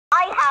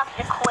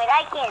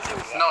can't do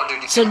this. No,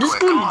 dude, you So can't this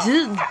quit. Come one,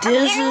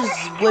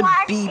 on. would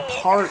be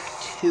part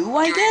 2, I Dude,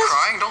 are you guess.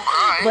 crying? Don't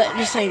cry. But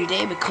the same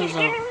day because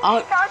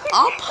I'll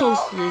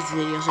post this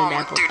video so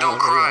that Dude, don't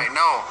cry.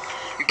 No,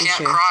 you can't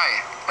sure.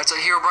 cry. That's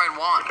what Herobrine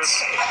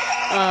wants.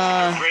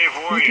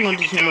 You can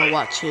just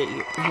watch it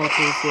the whole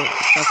thing if you want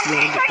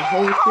to get the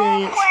whole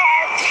experience.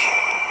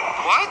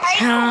 What?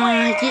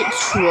 Get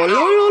Trollololo.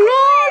 Dude,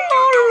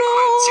 don't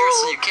quit.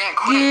 Seriously, you can't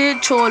quit.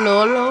 Get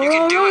Trollololo. You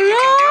can do it. You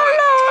can do it.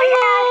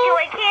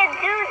 I can't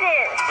do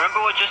this. Remember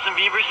what Justin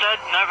Bieber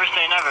said? Never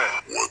say never.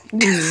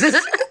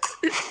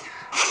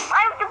 I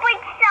have to break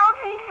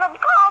thousands of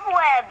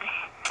cobwebs.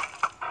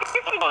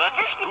 Oh, that's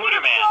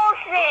Spooderman.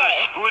 Those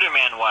are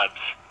Spooderman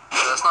webs.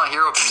 Yeah, that's not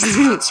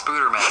Herobrine. That's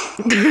Spooderman.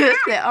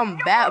 I'm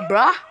bad,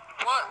 bruh.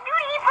 What?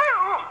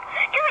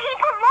 Dude, he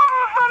put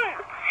lava from...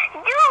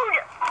 Dude,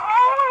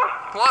 oh...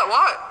 What?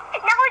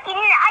 Now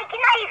I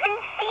cannot even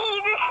see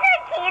the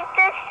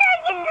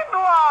second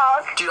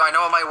block. Dude, I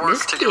know it might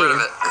work to get rid of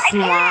it.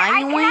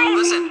 Smiling.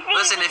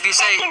 Listen, if you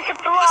say...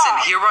 Listen,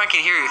 Herobrine can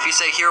hear you. If you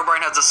say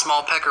Herobrine has a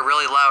small pecker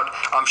really loud,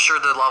 I'm sure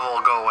the level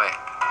will go away.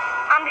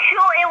 I'm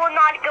sure it will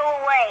not go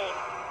away.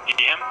 You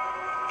see him?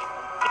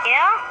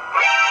 Yeah?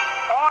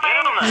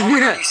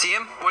 You see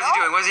him? What is he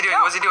doing? What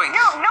is he doing?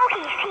 No,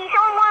 he's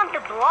on one of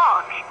the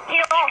blocks.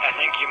 You know, I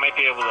think you might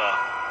be able to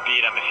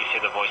beat him if you say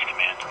the voice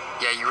command.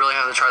 Yeah, you really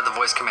have to try the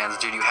voice commands,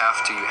 dude. You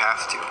have to.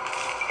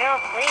 No,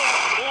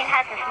 Leon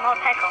has a small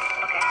peckle.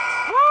 Okay.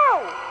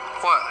 Whoa!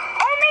 What?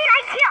 Oh man,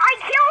 I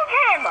killed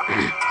him!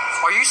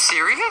 Are you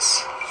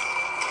serious?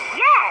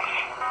 Yes!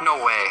 No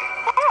way.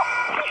 Oh,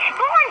 he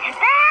spawns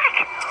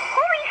back!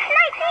 Holy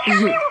snipes, he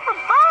shot me with a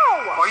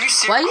bow! Are you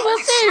serious? Why you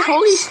gonna say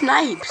holy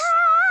snipes?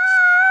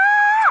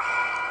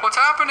 What's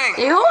happening?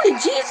 Hey, holy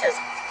Jesus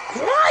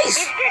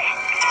Christ!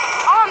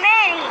 Oh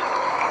man,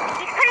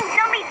 he's putting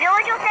zombie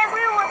villagers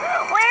everywhere,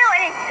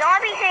 and it's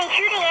zombies and he's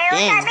shooting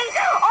arrows at me.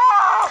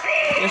 Oh!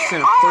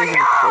 Listen, poison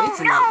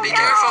No! Be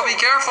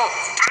careful.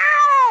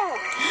 Ow!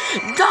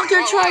 Dr.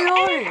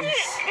 Triodis! And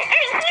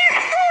he's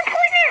full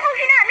poison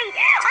explosion at me!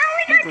 I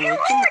only got 2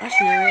 hearts!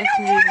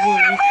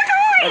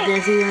 I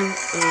didn't see him.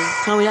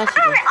 Tell me that. I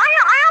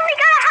only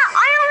got a heart!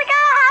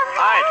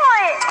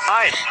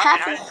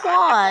 Half a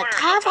what?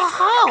 Half a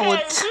heart.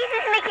 Okay, he's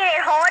just making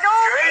it hard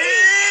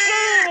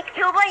already.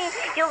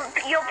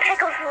 Your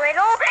pickle's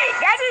little.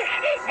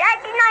 That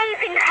did not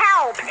even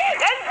help.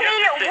 That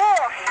made it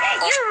worse.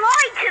 You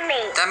lied to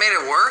me. That made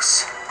it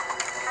worse?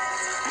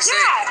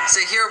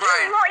 Say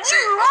Herobrine.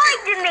 You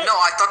lied to me. No,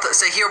 I thought that.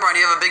 Say Herobrine,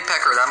 you have a big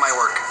pecker. That might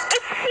work.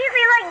 It's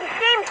seriously like the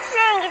same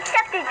thing,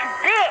 except it's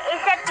big.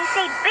 Except you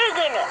say big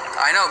in it.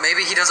 I know.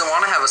 Maybe he doesn't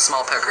want to have a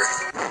small pecker.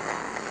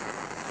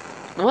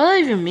 What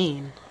does that even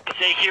mean?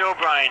 Say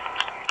Herobrine,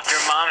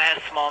 your mom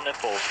has small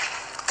nipples.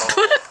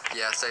 Oh,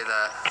 yeah, say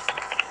that.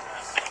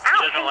 I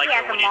don't think he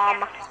has a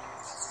mom.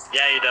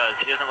 Yeah, he does.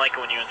 He doesn't like it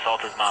when you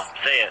insult his mom.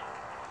 Say it.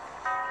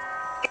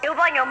 Your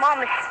mom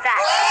is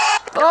fat.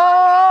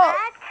 Oh!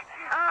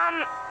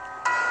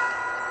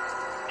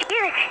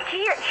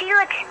 She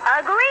looks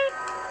ugly.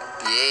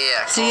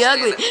 Yeah. She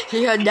ugly.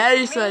 She her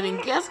daddy's son,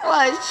 and guess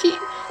what?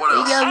 What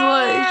else? Guess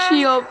what?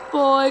 She a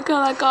boy,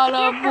 cause I called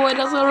her a boy.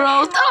 That's a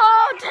roast.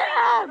 Oh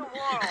damn!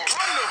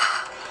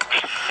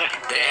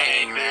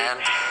 Dang, man.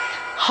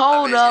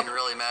 Hold up. Getting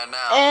really mad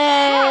now.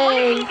 What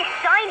Hey. is the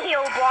sign here,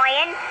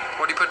 O'Brien?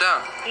 What do you put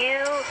down?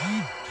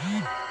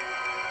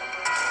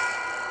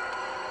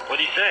 What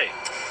do you say?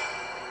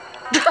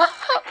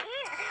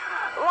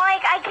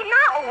 Like, I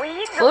cannot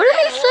read the What did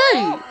he say?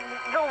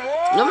 The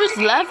wall. I'm just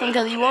laughing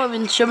because you won't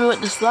even show me what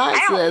the slide I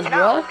says, don't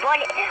know, bro.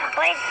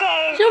 but it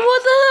says Show me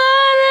what the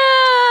slide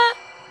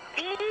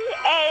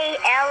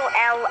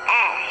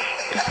BALLS.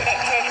 It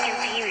says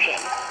confusion.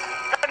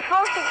 But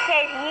first it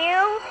says you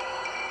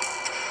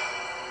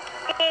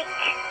sick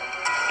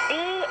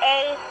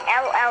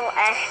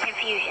BALLS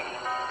confusion.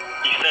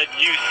 You said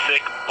you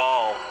sick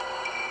ball.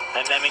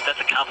 And that means that's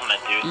a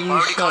compliment, dude. is. Why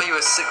would he call you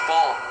a sick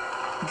ball?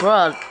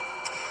 Bruh,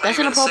 that's Have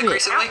you been sick inappropriate.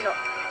 recently?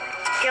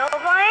 Joe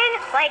Brian,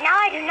 right now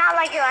I do not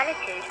like your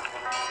attitude.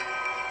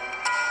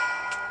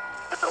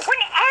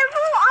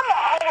 Whenever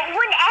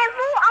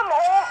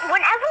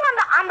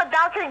I'm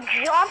about to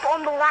jump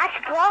on the last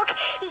block,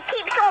 he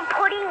keeps on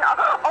putting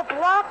a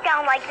block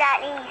down like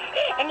that,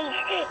 and he's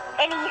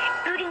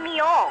shooting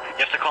me off.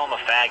 You have to call him a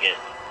faggot.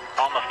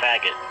 Call him a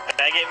faggot. A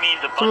faggot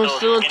means a bundle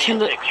of skinny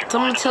sticks. You're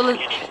calling him a skinny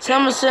stick.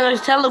 Someone sent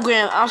a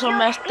telegram. Also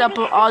messed up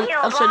on all the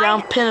upside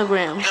down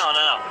pentagrams. No.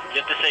 You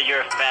have to say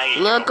you're a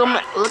faggot. Look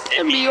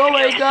at me. Oh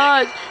my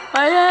God.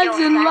 My head's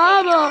in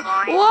lava.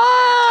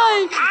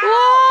 Why?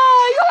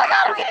 Oh my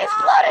God, I'm getting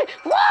exploded.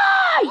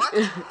 Why?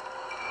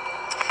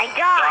 I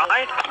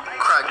died.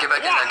 Crap, get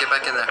back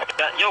in there.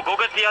 Yo, go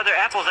get the other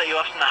apples that you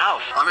left in the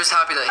house. I'm just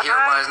happy that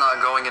Herobrine is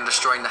not going and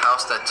destroying the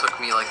house that took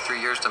me like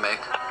 3 years to make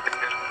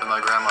with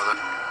my grandmother.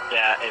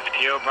 Yeah, if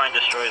Herobrine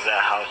destroys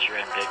that house, you're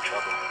in big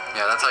trouble.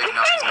 Yeah, that's how you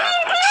know he's mad.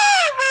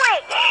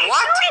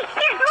 What?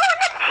 He's blowing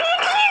the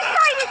TV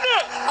inside of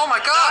it. Oh my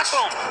gosh!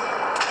 Boom.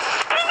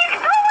 He's just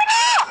blowing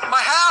up.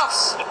 My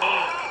house!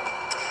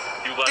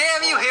 You let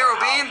Damn him you, blow up Hero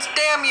our house? Beans!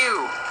 Damn you!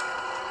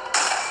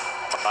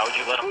 Why would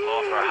you let him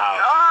blow up our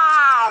house?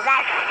 Oh,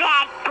 that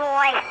fat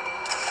boy.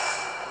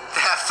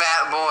 That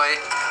fat boy.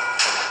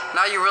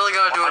 Now you really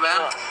gotta do it,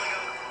 man.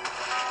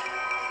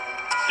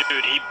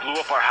 Dude, he blew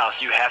up our house.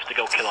 You have to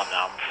go kill him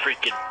now. I'm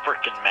freaking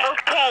mad.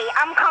 Okay,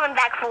 I'm coming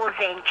back for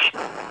revenge.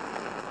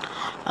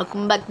 I'll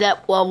come back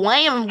that wham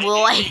Hey,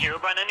 boy. do you see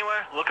Herobrine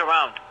anywhere? Look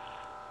around.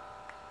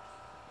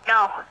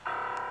 No.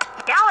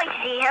 Now I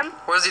see him.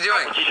 What is he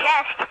doing? What's he doing?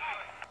 Chest.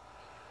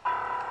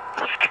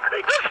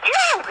 There's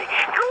two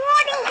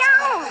squatting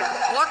down.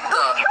 What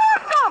the? Two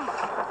of them.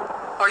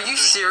 Are you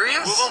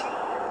serious? Move him.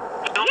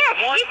 No, Yes,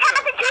 one. this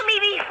happened to me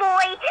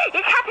before.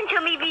 This happened to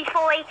me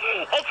before.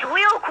 It's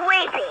real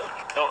creepy.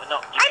 No.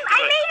 I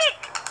made it.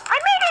 I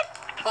made it.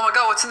 Oh my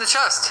god, what's in the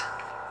chest?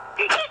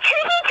 He took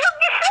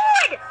the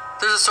sword.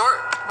 There's a sword?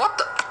 What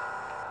the?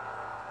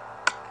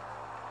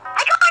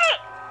 I got it.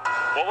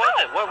 What was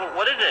it?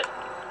 What is it?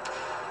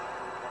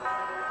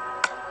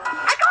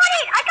 I got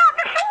it. I got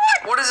the sword.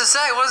 What does it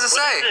say? What does it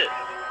What say? is it?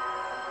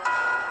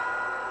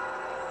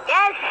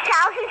 There's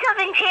thousands of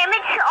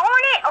enchantments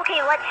on it. Okay,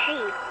 let's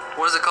see.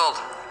 What is it called?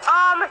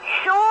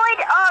 Sword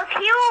of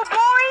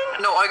Herobrine.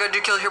 No, all you gotta do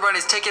to kill Herobrine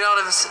is take it out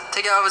of his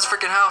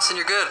freaking house and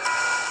you're good.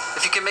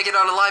 If you can make it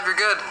out alive, you're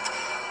good.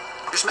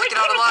 Just make it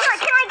out alive. Can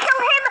I kill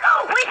him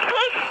with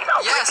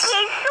Yes. his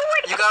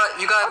sword? You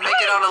gotta make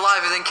it out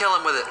alive and then kill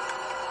him with it.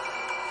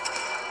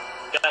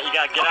 You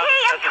gotta get out of Okay,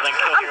 the chest and then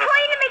kill I'm Herobrine.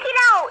 trying to make it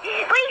out,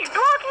 but he's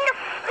blocking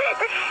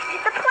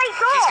the place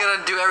off. He's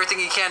gonna do everything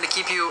he can to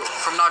keep you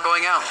from not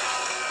going out.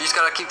 You just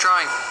gotta keep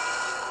trying.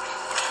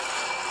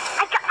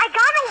 I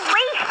gotta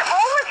waste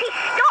all of his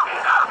stuff.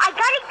 I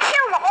gotta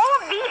kill all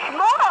of these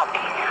mobs.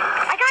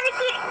 I gotta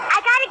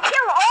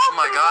kill all Oh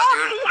my the god, mobs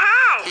dude. he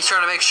has. He's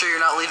trying to make sure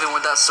you're not leaving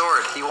with that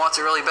sword. He wants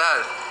it really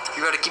bad.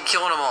 You gotta keep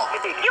killing them all.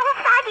 Don't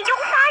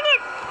fight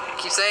it.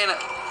 Keep saying it.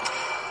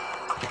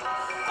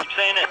 Keep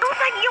saying it. Don't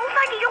fight it.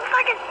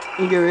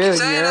 You're real, Keep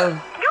saying yeah. it.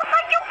 Don't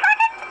fight it.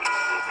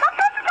 Stop.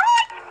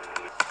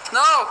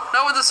 No,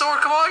 not with the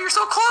sword. Come on, you're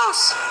so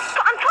close.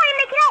 I'm trying to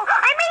make it out.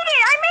 I made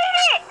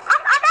it.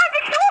 I'm at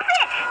the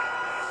surface.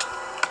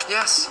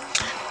 Yes.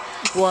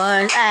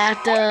 Was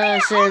at the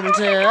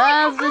center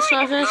of the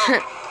surface.